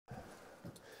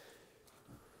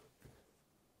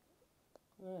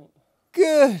Right.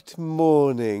 Good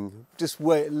morning. Just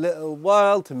wait a little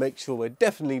while to make sure we're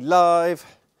definitely live.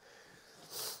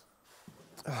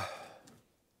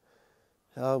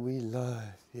 Are we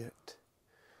live yet?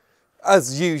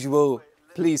 As usual,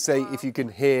 please say if you can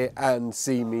hear and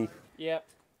see me. Yep.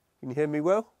 Can you hear me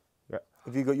well? Yeah.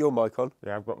 Have you got your mic on?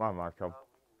 Yeah, I've got my mic on.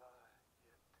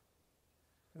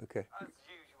 Okay.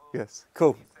 Yes,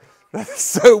 cool. That's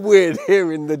so weird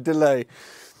hearing the delay.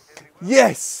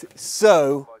 Yes,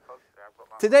 so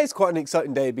today's quite an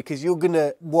exciting day because you're going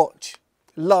to watch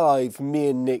live me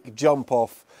and Nick jump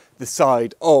off the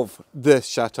side of the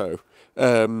chateau.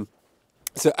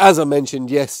 So as I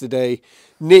mentioned yesterday,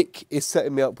 Nick is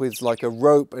setting me up with like a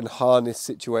rope and harness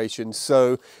situation.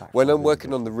 So when I'm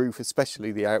working on the roof,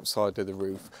 especially the outside of the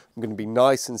roof, I'm going to be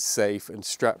nice and safe and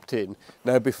strapped in.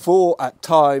 Now before, at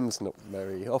times, not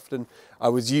very often, I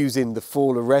was using the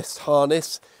fall arrest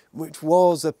harness, which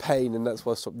was a pain, and that's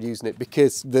why I stopped using it,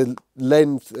 because the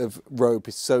length of rope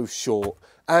is so short,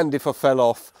 and if I fell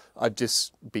off, I'd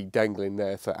just be dangling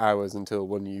there for hours until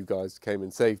one of you guys came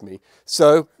and saved me.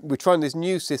 So we're trying this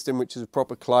new system, which is a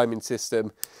proper climbing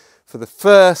system, for the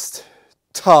first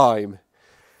time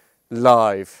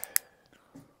live.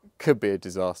 Could be a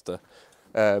disaster.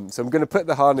 So I'm going to put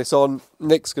the harness on.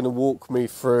 Nick's going to walk me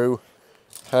through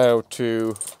how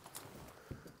to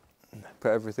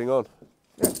put everything on.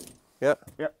 Yeah. Yeah.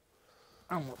 Yep.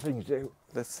 And what things do.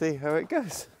 Let's see how it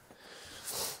goes.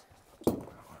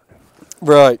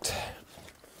 Right.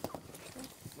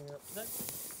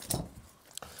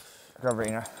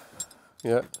 Gravina,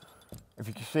 Yeah. if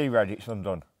you can see red, it's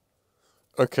undone.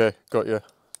 Okay, got you. Change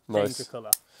Nice. the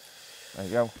colour. There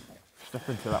you go. Step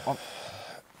into that one.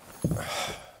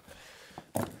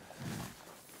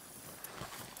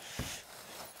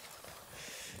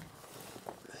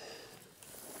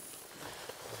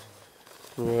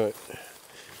 Right.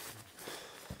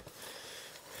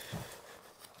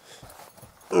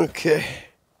 Okay.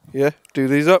 Yeah, do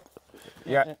these up.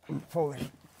 Yeah. Pull this.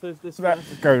 There's this That one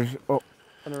goes up.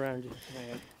 and around you.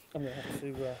 Hang on. I'm going to have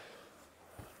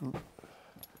to...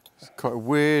 It's quite a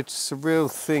weird, surreal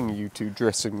thing, you two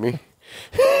dressing me.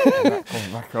 That comes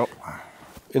back up.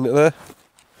 In it there?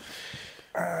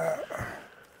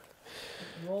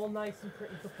 You're all nice and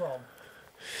pretty for prom.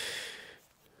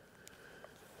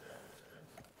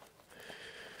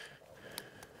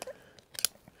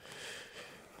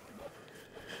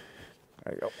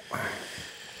 There you go.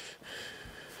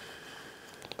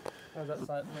 How's that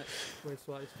side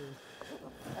waist-wise doing?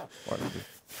 Well,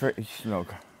 it's pretty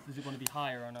snug. Does it want to be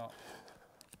higher or not?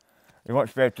 You want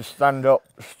to be able to stand up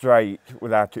straight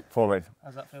without it pulling.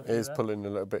 How's that feel for It you is there? pulling a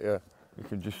little bit, yeah. You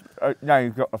can just. Now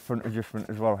you've got a front adjustment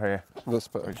as well here, That's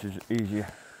better. which is easier.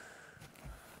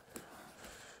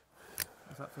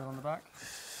 Does that feel on the back?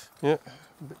 Yeah,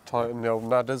 a bit tight on the old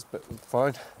nadders, but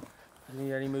fine. Do you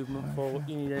need any movement forward?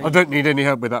 You need any... I don't need any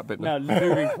help with that bit No, now.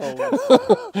 moving forward.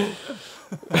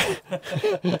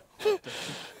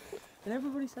 And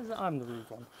everybody says that I'm the rude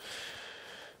one.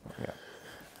 Yeah.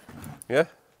 Yeah?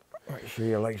 Make sure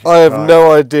your legs. I have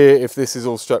no idea if this is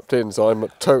all strapped in, so I'm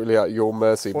totally at your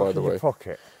mercy, by What's the in your way.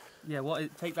 pocket? Yeah,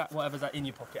 take that, whatever's in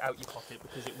your pocket, out your pocket,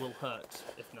 because it will hurt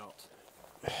if not.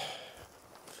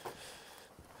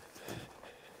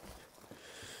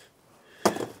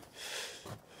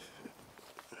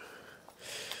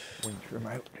 Winch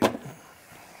remote.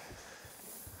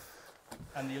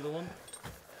 And the other one?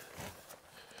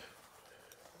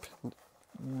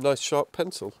 Nice sharp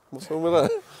pencil. What's wrong with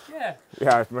that? Yeah.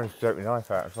 Yeah, I was managed to take my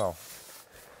knife out as well.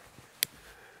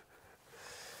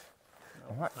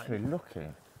 I'm actually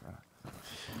looking. I'll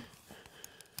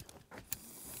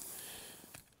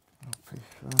piece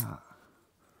for that.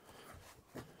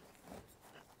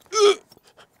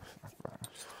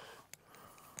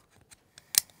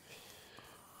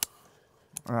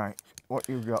 Right, what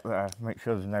you've got there, make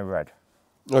sure there's no red.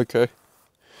 Okay.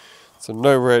 So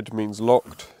no red means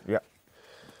locked. Yep.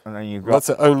 And then you've got... That's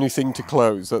the only thing to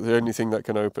close. That's the only thing that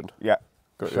can open. Yeah.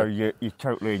 Got So you. you're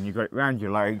totally in. You've got it round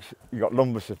your legs, you've got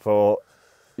lumbar support,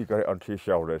 you've got it onto your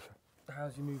shoulders.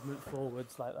 How's your movement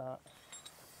forwards like that?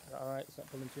 Is that alright? Is that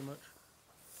pulling too much?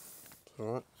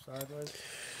 Alright. Sideways?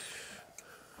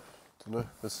 Don't know.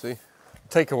 Let's see.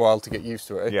 Take a while to get used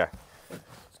to it, eh? Yeah.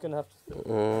 It's going to have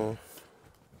to...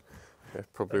 Yeah,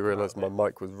 probably realised my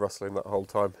mic was rustling that whole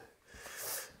time.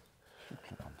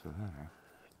 Onto there.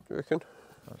 You reckon?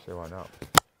 I'll see why not.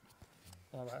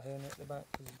 How about here at the back?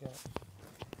 Because you've got...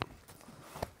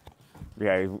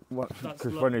 Yeah,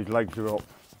 because when his legs are up,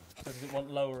 Does it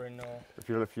want lowering or? if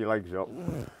you lift your legs up,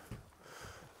 Yeah,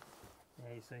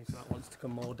 you see, so that wants to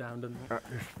come more down, doesn't it?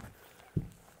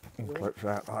 clips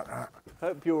out like that.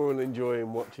 Hope you're all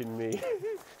enjoying watching me.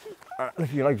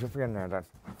 Lift your legs up again now, Dan.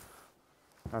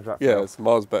 How's that Yeah, feel? it's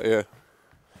miles better, yeah.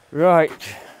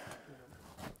 Right.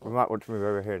 We might want to move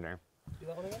over here now. Do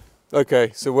that one again?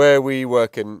 Okay, so where are we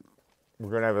working? We're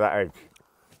going over that edge,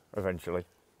 eventually.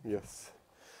 Yes.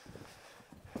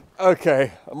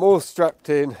 Okay, I'm all strapped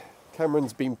in.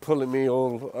 Cameron's been pulling me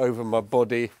all over my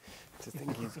body, which I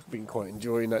think he's been quite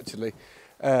enjoying actually.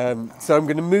 So I'm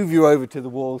going to move you over to the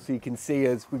wall so you can see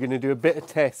us. We're going to do a bit of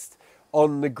test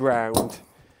on the ground,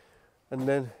 and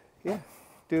then yeah,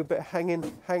 do a bit of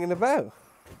hanging about.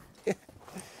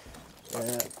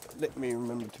 Let me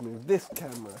remember to move this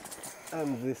camera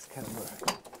and this camera.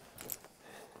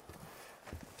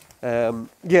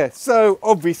 Yeah, so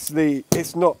obviously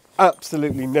it's not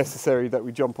absolutely necessary that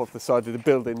we jump off the side of the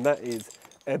building. That is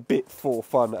a bit for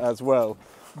fun as well.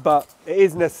 But it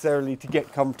is necessarily to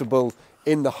get comfortable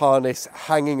in the harness,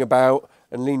 hanging about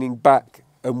and leaning back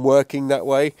and working that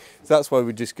way. So that's why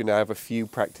we're just going to have a few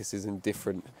practices in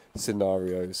different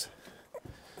scenarios.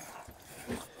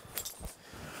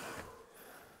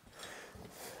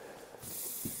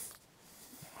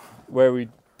 Where are we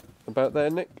about there,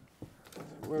 Nick?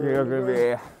 Yeah, over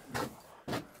here.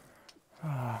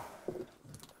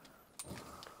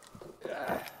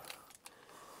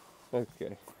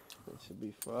 Okay, that should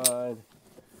be fine.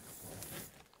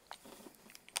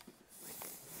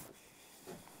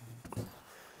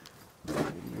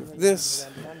 This.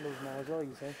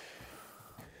 Okay.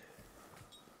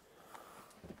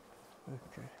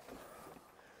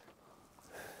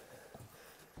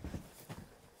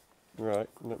 Right,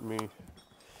 let me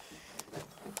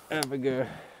have a go.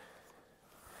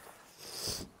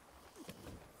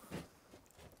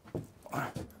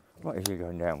 What is he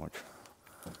going downwards?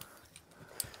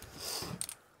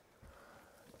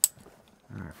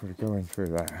 Alright, if we're going through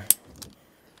there.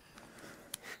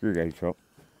 Screw gauge up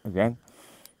again.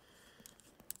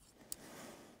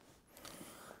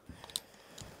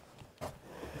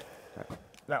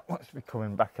 That wants to be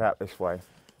coming back out this way.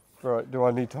 Right, do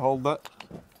I need to hold that?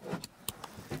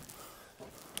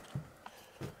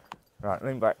 Right,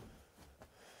 lean back.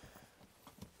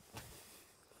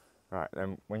 Right,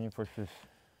 then when you push this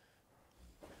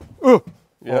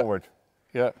forward.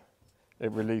 Yeah,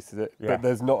 it releases it. Yeah. But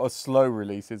there's not a slow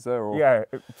release, is there? Or? Yeah,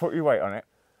 put your weight on it.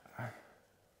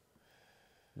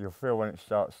 You'll feel when it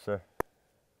starts to...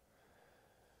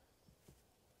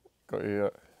 Got you, yeah.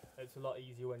 It's a lot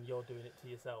easier when you're doing it to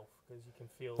yourself because you can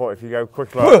feel. What if you go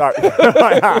quick like that?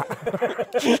 Like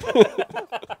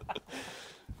that?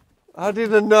 I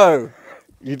didn't know.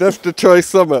 You'd have to try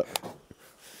something.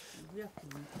 Yeah.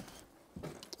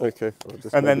 Okay.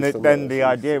 And then the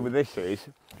idea with this is,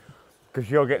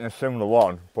 because you're getting a similar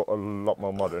one, but a lot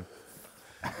more modern,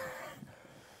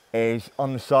 is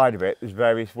on the side of it, there's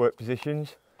various work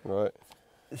positions. Right.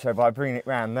 So by bringing it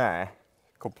round there,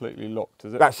 Completely locked,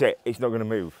 is it? that's it, it's not going to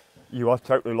move. You are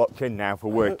totally locked in now for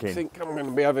I working. don't think I'm going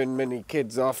to be having many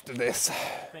kids after this. I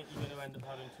think you're going to end up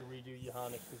having to redo your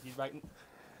harness because you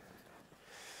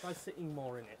try sitting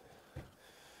more in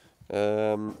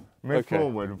it. Move okay.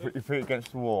 forward and put your feet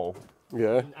against the wall.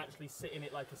 Yeah. And actually sit in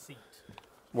it like a seat.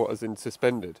 What, as in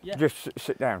suspended? Yeah. Just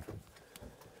sit down.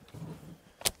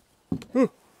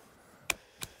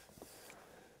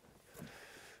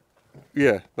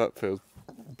 Yeah, that feels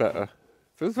better.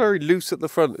 Feels very loose at the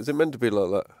front. Is it meant to be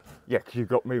like that? Yeah, because you've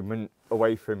got movement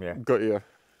away from you. Got you.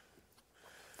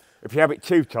 If you have it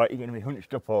too tight, you're going to be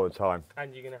hunched up all the time.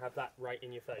 And you're going to have that right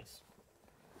in your face.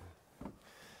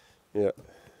 Yeah.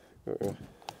 Got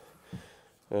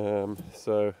you.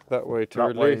 So that way to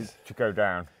That way release. to go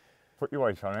down. Put your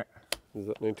weight on it. Does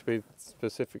that need to be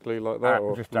specifically like that?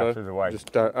 Or Just no? out of the way.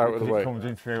 Just out of the Because way. it comes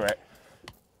in through it.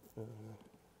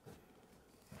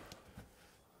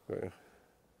 Got you.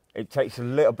 It takes a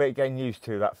little bit getting used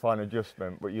to that fine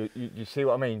adjustment, but you see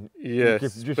what I mean? Yes,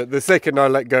 Just- but the second I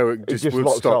let go, it just will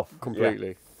locks stop off,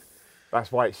 completely.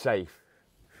 That's why it's safe.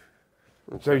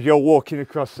 So you're walking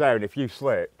across there, and if you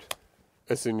slipped,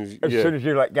 As soon as as soon as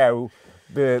you let go,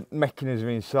 the mechanism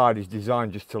inside is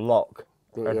designed just to lock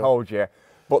and yeah. hold you.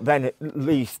 But then at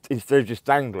least, instead of just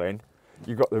dangling,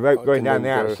 you've got the rope going can down the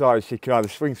then go. outside, so you can either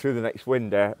swing through the next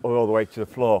window or all the way to the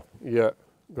floor. Yeah,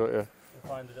 got you. You'll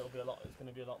find that it's going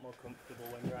to be a lot more comfortable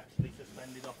when you're actually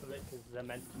suspended off of it because they're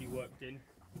meant to be worked in.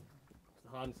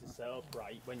 The harness is set up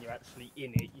right. When you're actually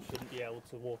in it, you shouldn't be able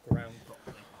to walk around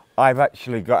properly. I've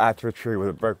actually got out of a tree with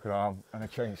a broken arm and a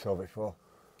chainsaw before.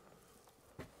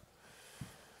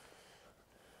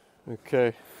 Okay.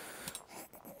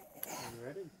 Are you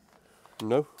ready?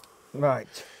 No. Right.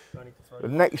 Do I need to throw The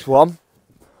it? next one.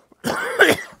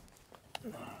 Take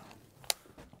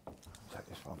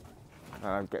this one.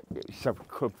 I get so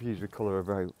confused with colour of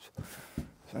ropes.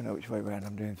 So I know which way around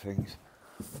I'm doing things.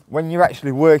 When you're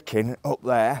actually working up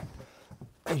there,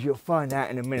 as you'll find out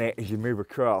in a minute as you move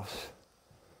across,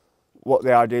 what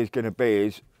the idea is going to be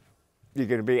is you're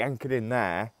going to be anchored in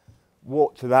there,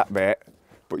 walk to that bit,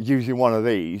 but using one of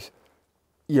these,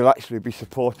 you'll actually be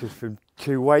supported from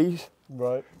 2 ways.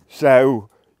 Right. So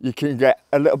you can get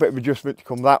a little bit of adjustment to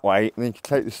come that way, and then you can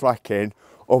take the slack in,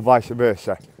 or vice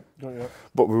versa. Oh, yeah.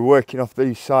 But we're working off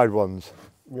these side ones.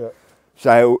 Yeah.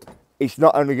 So it's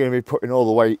not only going to be putting all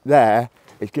the weight there,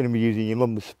 it's going to be using your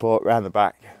lumbar support around the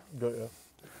back. Got you.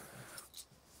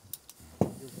 You'll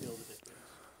feel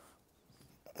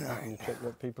the difference. You check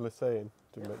what people are saying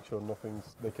to make sure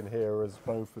they can hear us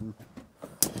both. And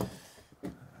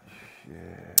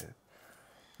Shit.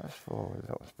 That's forward,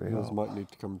 that must be yours up. might need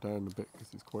to come down a bit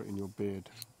because it's quite in your beard.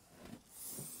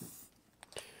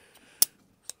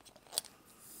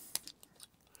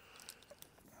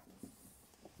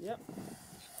 Yep.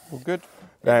 All good.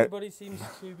 Everybody seems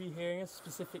to be hearing us,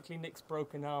 specifically Nick's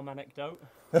broken arm anecdote.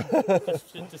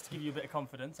 just to give you a bit of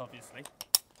confidence, obviously.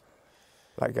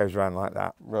 That goes around like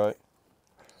that. Right.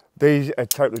 These are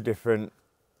totally different.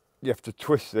 You have to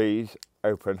twist these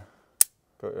open.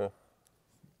 Got you.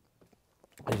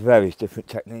 There's various different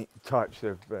types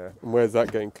of. And where's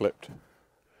that getting clipped?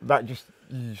 That you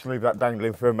just leave that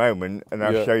dangling for a moment, and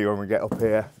I'll show you when we get up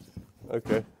here.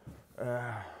 Okay.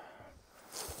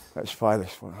 Let's fire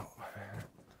this one up.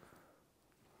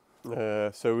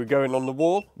 So we're going on the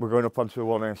wall? We're going up onto the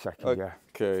wall in a second, yeah.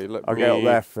 Okay, I'll get up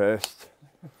there first.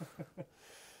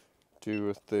 Do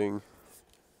a thing.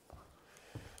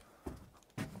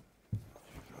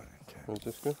 How's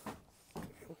this go?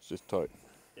 It's just tight.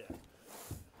 Yeah.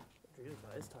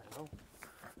 That is tight now.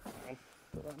 Hang on,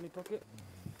 put that in my pocket.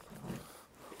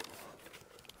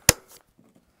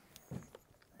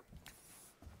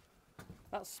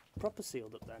 That's proper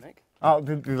sealed up there, Nick. Oh,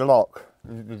 the lock.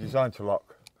 The design to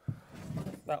lock.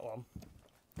 That one.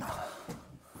 There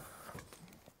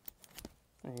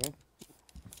you go.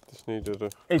 Just needed a...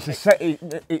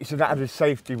 It's an added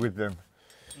safety with them.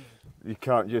 You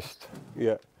can't just...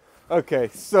 Yeah. Okay,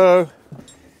 so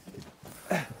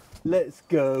let's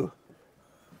go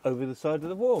over the side of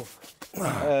the wall.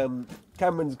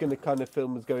 Cameron's going to kind of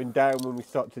film us going down when we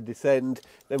start to descend.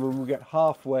 Then when we get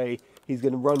halfway, he's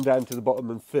going to run down to the bottom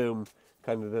and film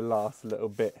kind of the last little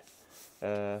bit.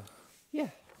 Yeah.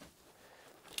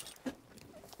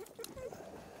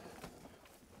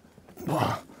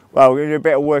 Well, we're going to do a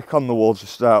bit of work on the wall to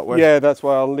start with. Yeah, that's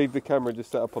why I'll leave the camera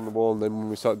just set up on the wall, and then when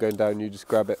we start going down, you just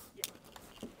grab it.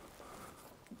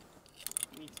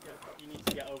 You need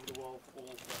to get over the wall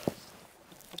first.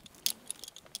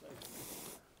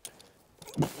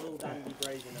 A little dandy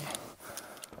grazing it.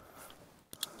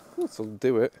 Of course, I'll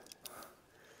do it.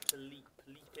 To leap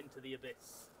into the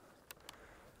abyss.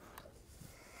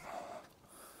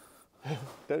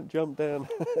 Don't jump down.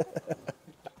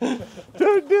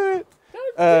 Don't do it.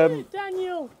 Don't do it,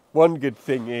 Daniel. One good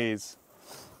thing is,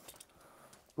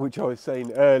 which I was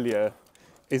saying earlier,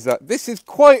 is that this is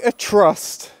quite a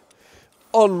trust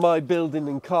on my building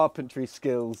and carpentry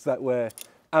skills that we're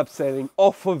abseiling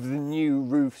off of the new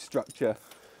roof structure.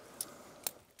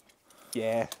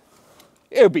 Yeah,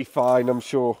 it'll be fine, I'm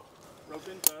sure.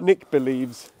 Nick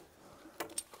believes.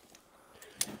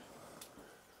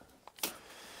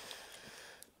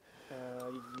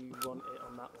 You want it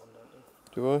on that one, don't you?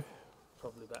 Do I?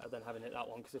 Probably better than having it that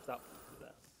one, because if that...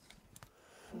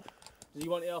 Do you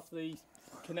want it off the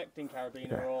connecting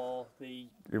carabiner or the...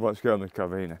 He wants to go on the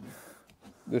carabiner.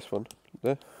 This one,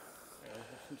 there.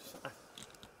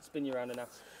 Spin you around and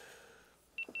ask.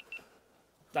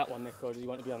 That one, Nick, or do you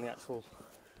want to be on the actual...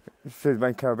 Through the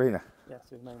main carabiner? Yeah,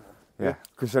 through the main one. Yeah,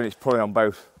 because then it's pulling on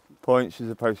both points as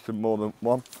opposed to more than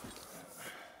one.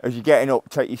 As you're getting up,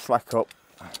 take your slack up.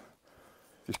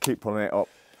 Just keep pulling it up.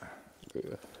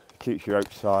 Yeah. Keeps your rope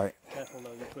tight. Careful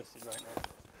though, you're twisted right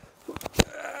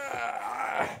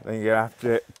now. Then you're going to have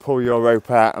to pull your rope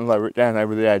out and lower it down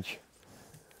over the edge.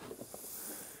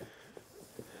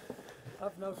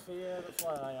 Have no fear, that's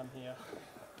why I am here.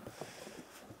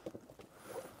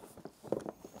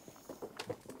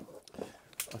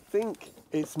 I think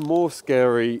it's more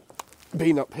scary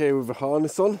being up here with a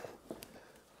harness on,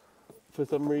 for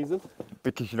some reason.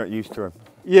 Because you're not used to them.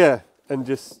 Yeah, and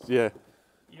just, yeah.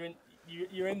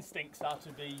 Your instincts are to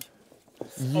be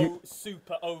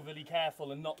super overly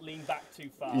careful and not lean back too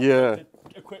far. Yeah. The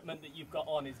equipment that you've got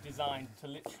on is designed to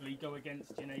literally go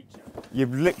against your nature.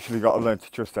 You've literally got to learn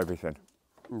to trust everything.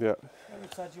 Yeah.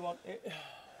 Which side do you want it?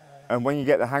 And when you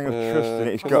get the hang of trusting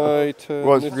it, it's can got I turn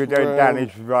once this you're going down round?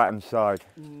 his right hand side,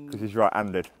 because he's right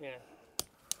handed. Yeah.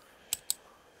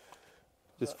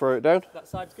 Just throw it down? That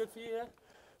side's good for you, yeah?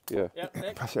 Yeah. Yep,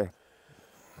 Nick. Pass it.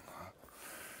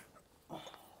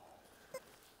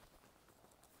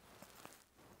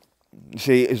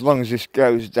 See, as long as this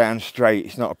goes down straight,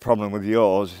 it's not a problem with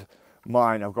yours.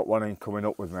 Mine, I've got one end coming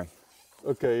up with me.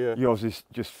 Okay, yeah. Yours is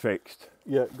just fixed.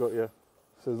 Yeah, got you.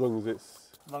 So as long as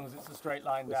it's a straight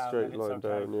line a down, straight then line it's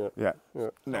okay. down, yeah. Yeah. Yeah.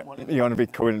 No, you want to be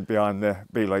coming behind the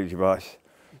belay device,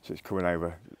 so it's coming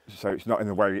over. So it's not in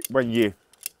the way when you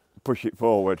push it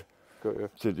forward Got you.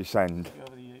 to descend.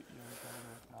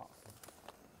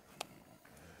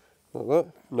 Like that?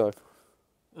 No.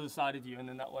 Other side of you, and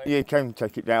then that way. You can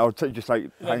take it down, or just like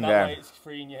hang that down. way it's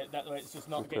freeing you. That way it's just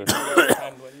not Okay. getting through your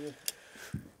hand when you.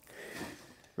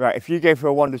 Right, if you go for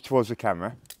a wander towards the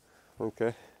camera.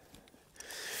 Okay.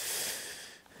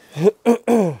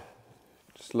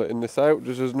 Just letting this out,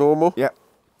 just as normal. Yep.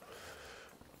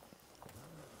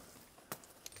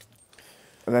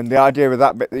 And then the idea with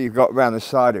that bit that you've got around the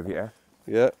side of you,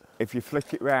 Yeah. if you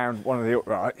flick it round one of the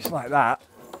uprights like that,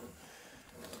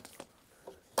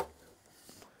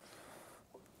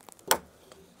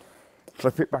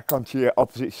 flip it back onto your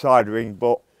opposite side ring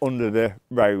but under the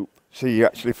rope, so you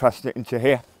actually fasten it into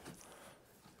here.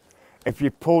 If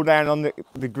you pull down on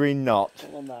the green knot,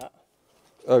 On that,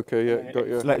 Okay, yeah, got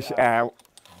you. lets it out,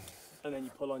 and then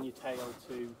you pull on your tail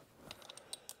to.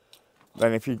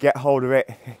 then if you get hold of it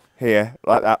here,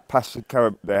 like that, past the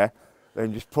curb there,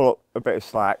 then just pull up a bit of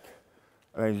slack,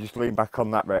 and then you just lean back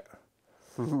on that bit.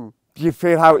 Do you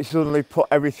feel how it suddenly put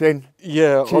everything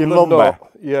Yeah, to on your the lumbar?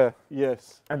 knot. Yeah,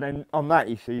 yes. And then on that,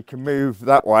 you see, you can move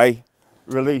that way,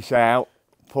 release out,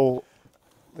 pull.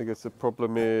 I guess the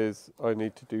problem is I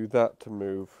need to do that to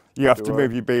move. You have to Do I?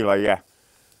 move your belay, yeah.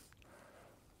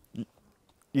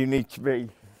 You need to be.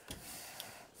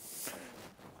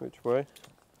 Which way?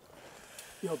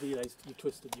 Your belays, you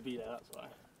twisted your belay, that's why.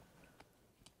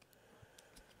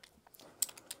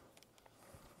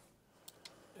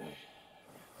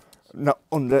 Not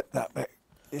under that bit.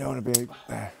 You don't want to be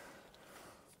there.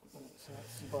 So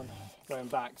that's going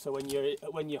back. So when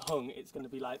you're hung, it's going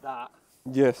to be like that,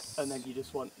 Yes. and then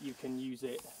you can use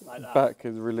it like that. Back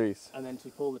is release. And then to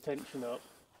pull the tension up,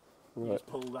 you Right. just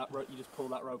pull that rope. You just pull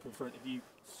that rope in front of you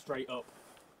straight up.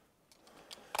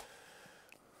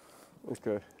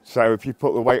 Okay. So if you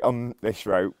put the weight on this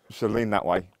rope, so lean that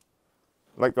way.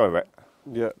 Let go of it.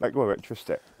 Yeah. Let go of it. Twist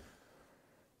it.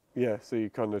 Yeah. So you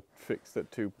kind of fixed at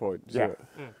 2 points. Yeah.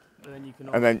 And then you can.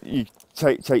 And then you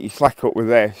take your slack up with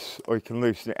this, or you can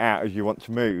loosen it out as you want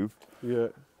to move. Yeah.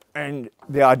 And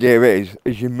the idea is,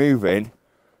 as you're moving,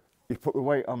 you put the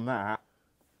weight on that,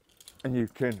 and you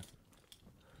can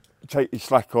take your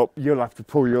slack up. You'll have to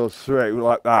pull yours through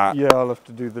like that. Yeah. I'll have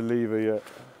to do the lever. Yeah.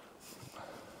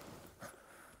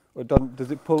 Or does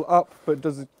it pull up? But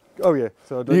does it? Oh yeah.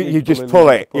 So I don't. You just pull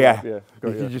it. Yeah. Yeah. You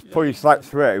Got can you. just pull your slack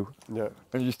through, Yeah.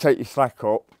 and you just take your slack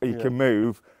up. And you Yeah. can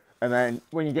move, and then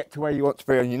when you get to where you want to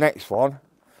be on your next one,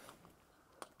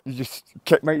 you just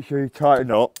make sure you tighten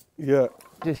up, Yeah.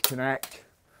 disconnect,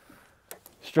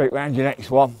 straight round your next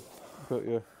one. Got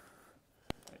you.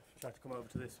 Try to come over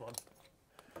to this one.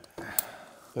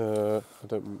 I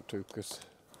don't want to because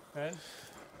Okay.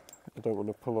 I don't want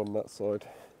to pull on that side.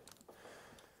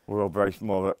 We'll brace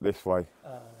more this way.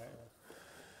 Right.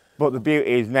 But the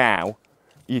beauty is now,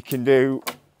 you can do,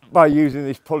 by using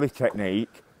this pulley technique,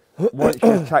 once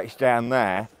you're attached down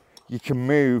there, you can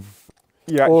move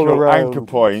your All actual around. anchor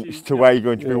points to where you're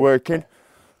going to be Yeah. working.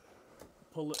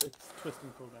 Pull it, twist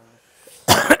and pull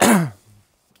down.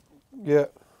 Yeah.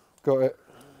 Got it.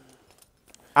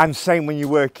 And same when you're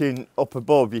working up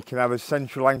above, you can have a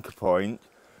central anchor point,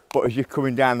 but as you're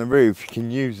coming down the roof, you can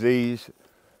use these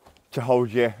to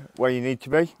hold you where you need to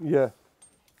be. Yeah.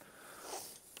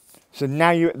 So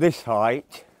now you're at this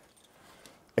height,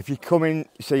 if you come in,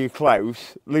 so you're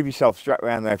close, leave yourself strapped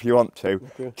around there if you want to,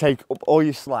 Okay. take up all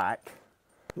your slack,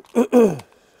 Yeah.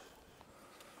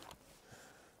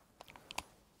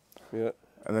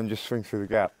 and then just swing through the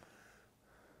gap.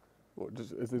 What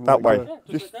does? Is in That way. go?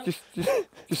 Yeah,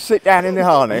 Just sit down in the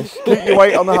harness, keep your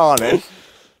weight on the harness,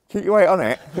 keep your weight on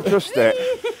it, trust it.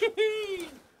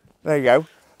 There you go.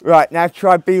 Right, now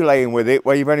try belaying with it,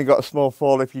 where you've only got a small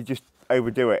fall if you just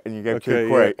overdo it and you go Okay, too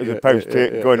quick, yeah, as yeah, opposed yeah,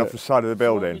 to yeah, going yeah. off the side of the Do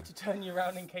you want building. me to turn you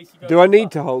around in case you go? Do I too need far?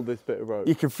 to hold this bit of rope?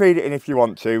 You can feed it in if you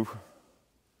want to.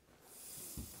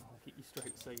 I'll keep you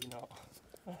straight so you're not.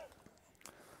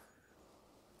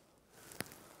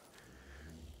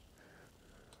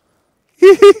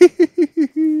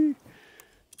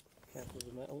 Careful with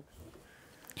the metal.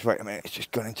 Just wait a minute, it's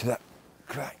just gone into that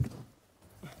crack.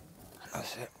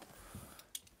 That's it.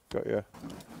 Got you.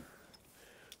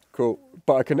 Cool.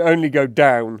 But I can only go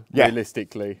down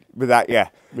realistically. With that, yeah.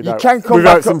 Without, you can come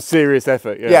without back some up. serious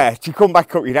effort, yeah. Yeah, to come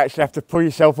back up, you'd actually have to pull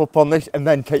yourself up on this and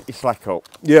then take your slack up.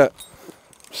 Yeah.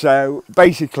 So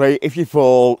basically, if you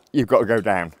fall, you've got to go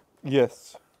down.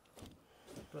 Yes.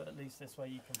 But at least this way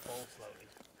you can fall slowly.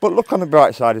 But look on the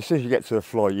bright side, as soon as you get to the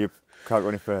floor, you can't go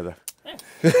any further.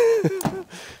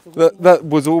 That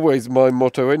was always my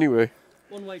motto anyway.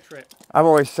 One-way trip. I've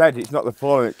always said it's not the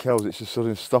falling that kills, it's the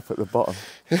sudden stop at the bottom.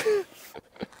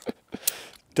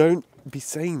 Don't be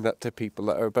saying that to people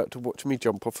that are about to watch me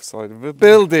jump off the side of a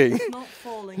building. It's not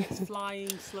falling, it's flying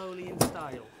slowly in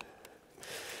style.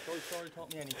 Toy Story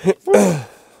taught me anything.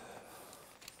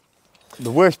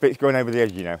 The worst bit's going over the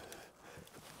edge, you know.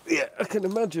 Yeah, I can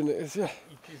imagine it is, yeah.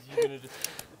 Because you're gonna just...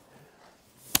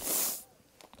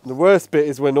 The worst bit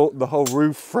is when the whole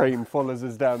roof frame follows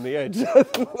us down the edge. you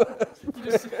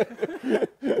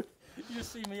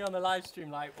just see me on the live stream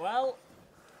like, well,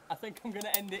 I think I'm going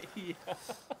to end it here.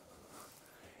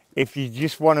 If you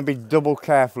just want to be double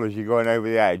careful as you're going over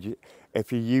the edge,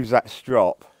 if you use that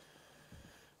strop,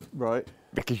 Right.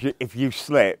 because if you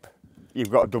slip,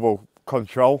 you've got double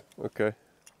control. Okay.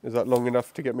 Is that long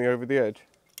enough to get me over the edge?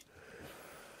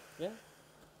 Yeah.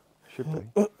 Should be.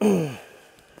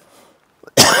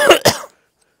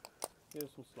 Give us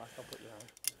some slack, I'll put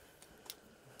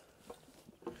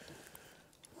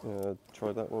you on.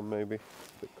 Try that one maybe. A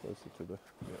bit closer to the...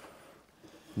 Yeah.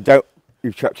 Don't,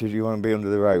 you tractors, you want to be under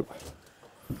the rope.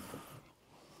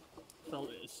 Felt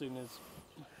it as soon as...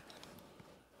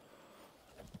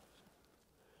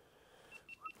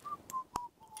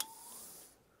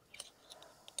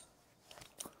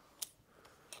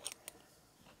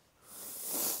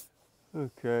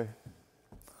 Okay.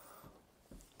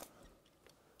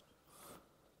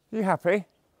 You happy? I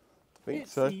think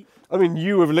so. I mean,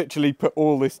 you have literally put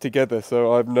all this together,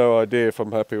 so I have no idea if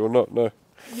I'm happy or not, no.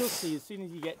 You'll see, as soon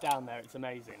as you get down there, it's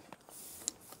amazing.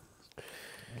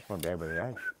 Just want to be over the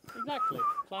edge. Exactly.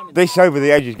 Climbing. This over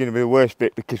the edge is going to be the worst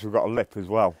bit because we've got a lip as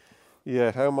well.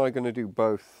 Yeah, how am I going to do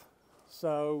both?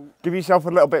 So... Give yourself a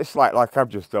little bit of slack like I've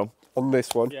just done. On this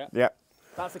one? Yeah. Yeah.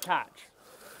 That's a catch.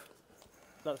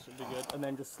 That should be good. And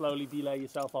then just slowly belay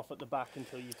yourself off at the back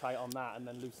until you tight on that and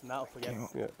then loosen that up again.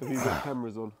 Yeah. Have you got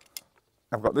cameras on?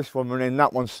 I've got this one running,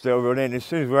 that one's still running. As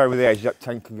soon as we're over the edge, that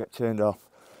tank can get turned off.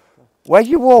 Where's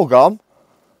your wall gone?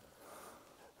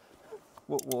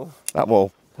 What wall? That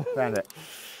wall. Found it.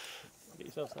 Get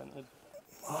yourself centered.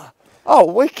 Oh,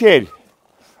 wicked!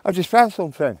 I've just found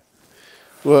something.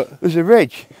 What? There's a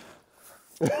ridge.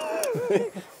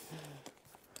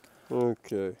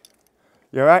 Okay.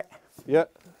 You alright? Yeah.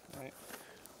 Right.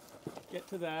 Get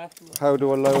to there. How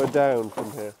do I lower down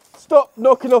from here? Stop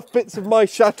knocking off bits of my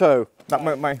chateau! That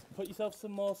might my. Put yourself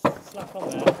some more slack on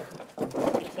there.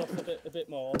 Get yourself a bit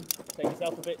more. Take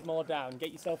yourself a bit more down.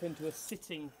 Get yourself into a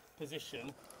sitting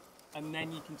position, and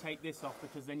then you can take this off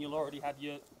because then you'll already have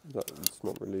your... That's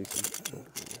not releasing.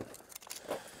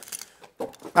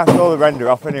 That's all the render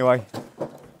off anyway.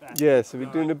 Yeah, so we're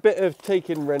doing a bit of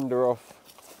taking render off.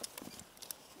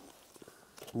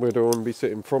 Where do I want to be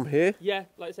sitting? From here? Yeah,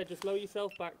 like I said, just lower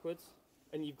yourself backwards,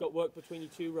 and you've got work between your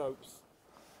two ropes,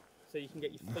 so you can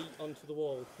get your feet onto the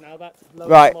wall. Now that's lower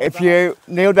Right, more if down. you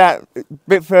kneel down a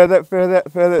bit further,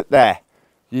 there.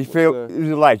 You feel there? there's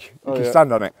a ledge. You can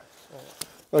stand on it.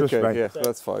 Trust Okay, me. yeah, So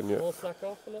that's fine, yeah. More slack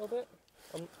off a little bit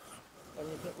on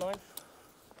your zip line.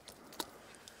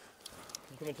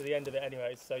 You're coming to the end of it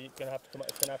anyway, so you're gonna have to come.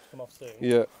 It's gonna have to come off soon.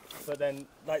 Yeah. But then,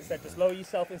 like I said, just lower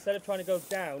yourself. Instead of trying to go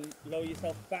down, lower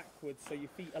yourself backwards, so your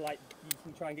feet are like you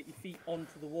can try and get your feet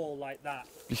onto the wall like that.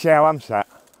 You see how I'm sat?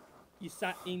 You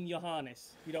sat in your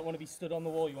harness. You don't want to be stood on the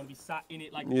wall. You want to be sat in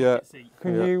it like a Yeah. bucket seat.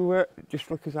 Can Yeah. you just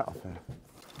flick us that off there?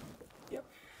 Yep.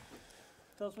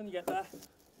 Tell us when you get there.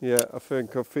 Yeah, I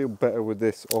think I feel better with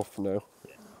this off now.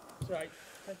 That's right.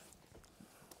 Okay.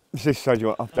 It's this side you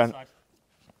want off, That Dan. side.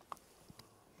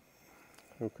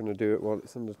 How can I do it while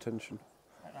it's under tension?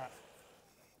 Like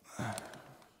that.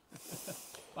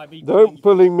 by me Don't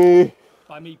pulling me!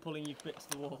 by me pulling you bits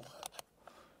to the wall.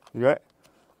 You got it?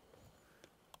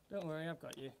 Don't worry, I've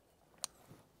got you.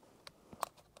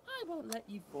 I won't let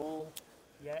you fall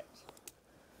yet.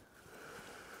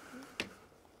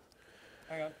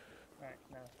 Hang on. Right,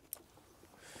 now.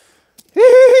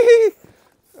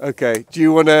 Okay, do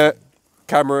you want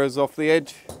cameras off the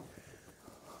edge?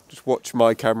 Just watch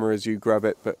my camera as you grab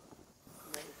it, but...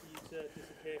 Wait for you to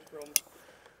disappear from...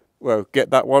 Well, get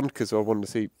that one, because I want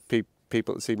to see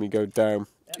people that see me go down.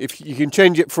 Yep. If you can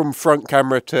change it from front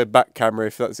camera to back camera,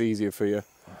 if that's easier for you.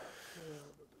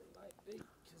 Might be,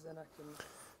 because then I can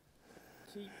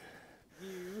keep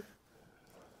you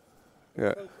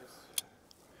Yeah. focus.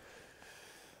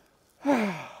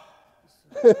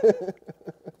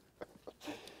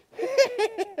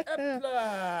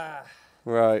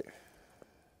 Right.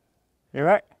 You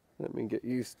right? Let me get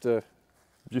used to.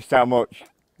 Just how much?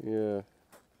 Yeah.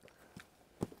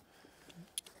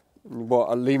 What?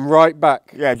 I lean right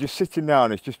back. Yeah, just sitting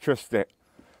down. It's just trust it.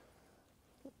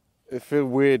 It feels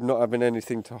weird not having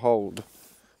anything to hold.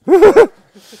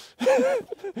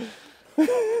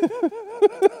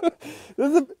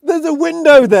 There's a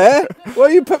window there. Why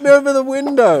you put me over the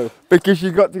window? Because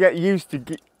you've got to get used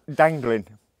to dangling.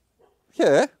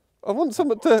 Yeah. I want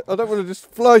someone to. I don't want to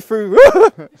just fly through.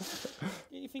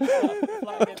 You think that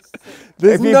fly against the-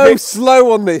 There's If you no think-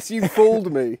 slow on this. You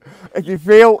fooled me. If you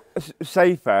feel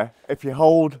safer, if you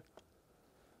hold,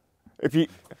 if you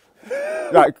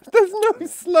like, There's no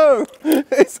slow.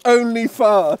 It's only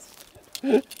fast.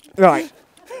 right,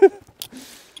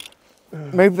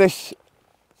 move this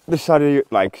side of your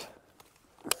legs.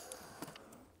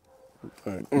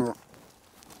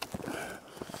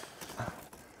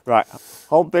 Right,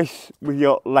 hold this with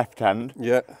your left hand,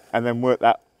 Yeah. and then work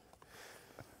that,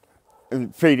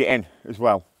 and feed it in as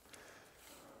well.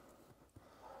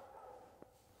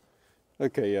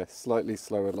 Okay. Yeah. Slightly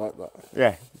slower like that.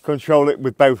 Yeah, control it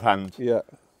with both hands. Yeah.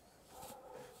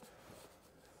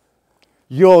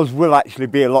 Yours will actually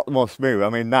be a lot more smooth. I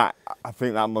mean, I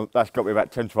think that's got to be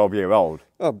about 10, 12 year old.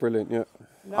 Oh, brilliant. Yeah.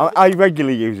 I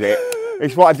regularly use it.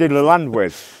 It's what I did the land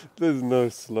with. There's no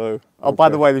slow. Oh, by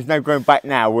the way, there's no going back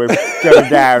now. We're going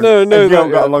down. No, and you not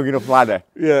haven't got yet. a long enough ladder.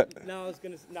 Yeah. Now I was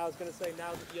gonna say,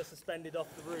 now that you're suspended off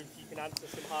the roof, you can answer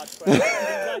some hard questions.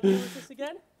 Can I do this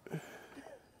again?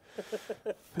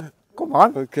 Come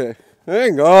on. Okay.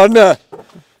 Hang on.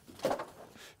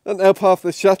 Doesn't help half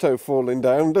the chateau falling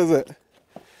down, does it?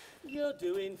 You're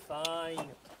doing fine.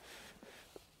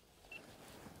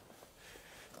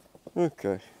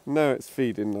 Okay. Now it's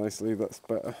feeding nicely. That's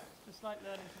better. Just like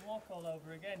learning to walk all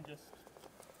over again, just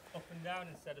up and down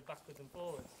instead of backwards and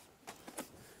forwards.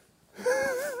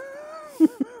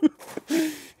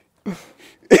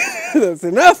 That's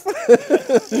enough.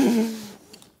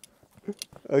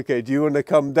 Okay. Do you want to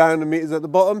come down and meet us at the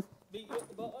bottom? Meet you at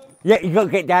the bottom. Yeah, you got to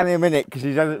get down in a minute because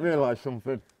he doesn't realise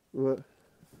something. What?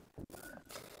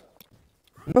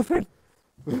 Nothing.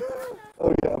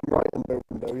 Oh yeah, I'm right in the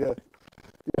window. Yeah.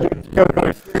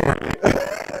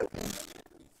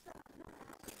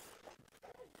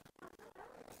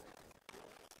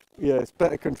 Yeah, it's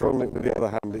better controlling it with the other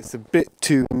hand. It's a bit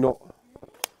too not.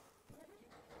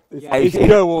 It's, Yeah, it's it's-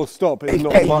 go or stop. It's He's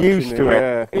not getting much used in to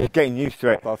it. Yeah. He's getting used to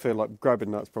it. But I feel like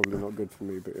grabbing that's probably not good for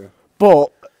me. But yeah.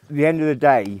 But at the end of the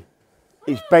day,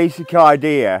 its basic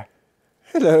idea,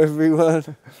 Hello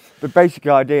everyone. the basic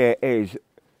idea is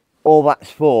all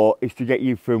that's for is to get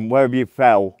you from wherever you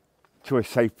fell to a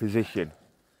safe position.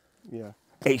 Yeah.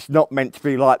 It's not meant to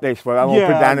be like this where I'm Yeah, up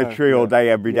and down I know, a tree all day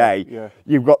every yeah, day. yeah.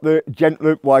 You've got the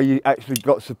gentle while you actually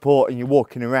got support and you're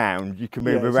walking around, you can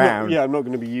move Yeah, it's around. Not, yeah, I'm not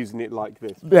going to be using it like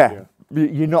this. but Yeah.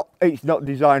 You're not. It's not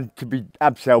designed to be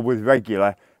abseil with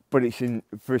regular, but it's in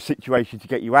for a situation to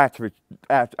get you out of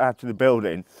the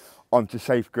building onto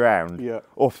safe ground Yeah.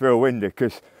 or through a window.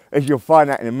 Because as you'll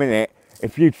find out in a minute,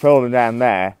 if you'd fallen down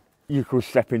there, you could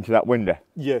step into that window.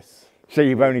 Yes. So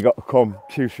you've only got to come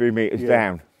 2-3 metres Yeah.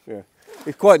 down. Yeah.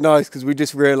 It's quite nice because we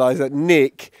just realised that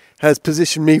Nick has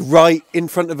positioned me right in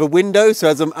front of a window. So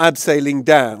as I'm abseiling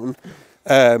down,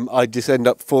 I just end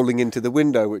up falling into the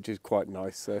window, which is quite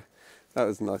nice. So that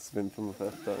was nice of him from the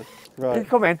first time. You Right.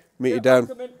 come in. Meet you down.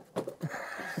 Come in. So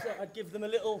I'd give them a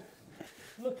little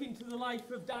look into the life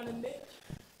of Dan and Nick.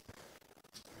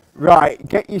 Right,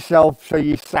 get yourself so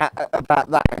you sat at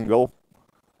about that angle.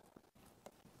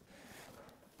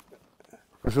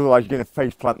 Because otherwise you're going to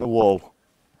face plant the wall.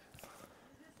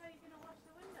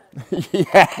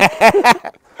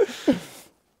 Yeah.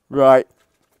 Right.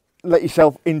 Let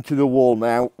yourself into the wall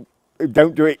now.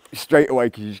 Don't do it straight away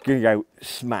because you're just going to go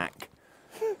smack.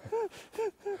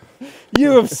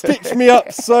 You have stitched me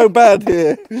up so bad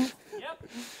here. Yep.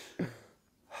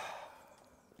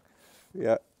 Yeah.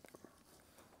 You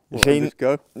What, see? just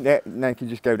go. Yeah, now you can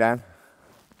just go down.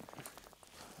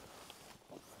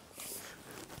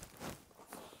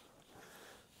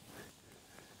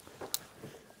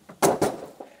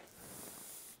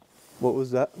 What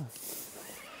was that?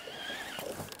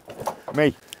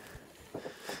 Me.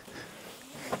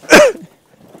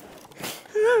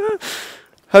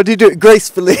 How do you do it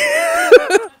gracefully?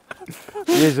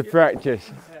 Years of practice.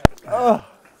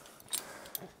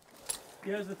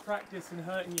 Years of practice and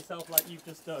hurting yourself like you've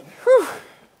just done.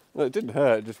 No, it didn't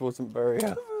hurt. It just wasn't very.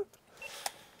 I've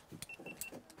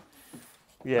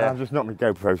just knocked my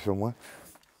GoPro somewhere.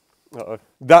 Uh-oh.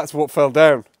 That's what fell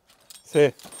down.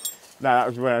 See. No, that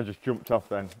was when I just jumped off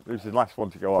then. It was the last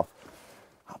one to go off.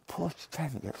 That poor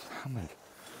tent gets hammered.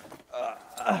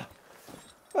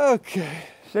 Okay.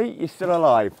 See, you're still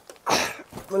alive.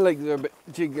 My legs are a bit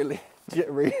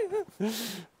jittery.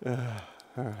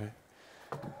 Alright.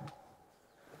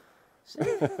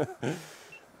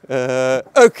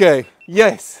 Okay,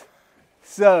 yes.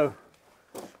 So,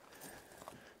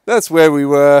 that's where we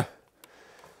were.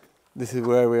 This is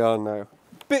where we are now.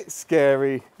 Bit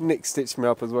scary. Nick stitched me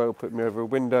up as well, put me over a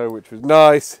window, which was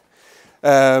nice.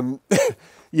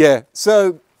 Yeah,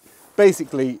 so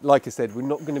basically, like I said, we're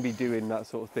not going to be doing that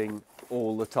sort of thing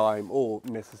all the time or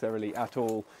necessarily at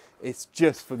all. It's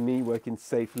just for me working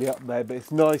safely up there, but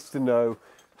it's nice to know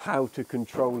how to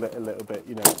control it a little bit,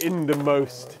 you know, in the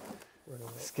most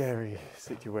scary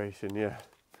situation.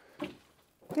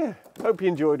 Yeah, hope you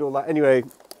enjoyed all that. Anyway,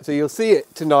 so you'll see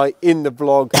it tonight in the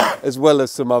vlog as well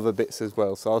as some other bits as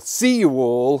well. So I'll see you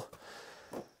all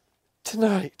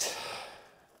tonight.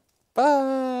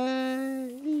 Bye.